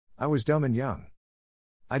I was dumb and young.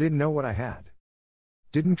 I didn't know what I had.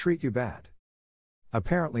 Didn't treat you bad.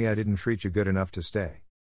 Apparently I didn't treat you good enough to stay.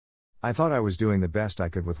 I thought I was doing the best I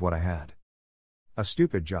could with what I had. A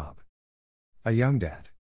stupid job. A young dad.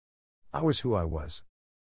 I was who I was.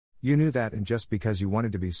 You knew that, and just because you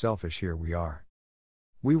wanted to be selfish, here we are.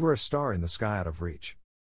 We were a star in the sky out of reach.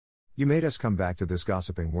 You made us come back to this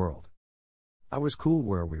gossiping world. I was cool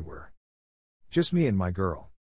where we were. Just me and my girl.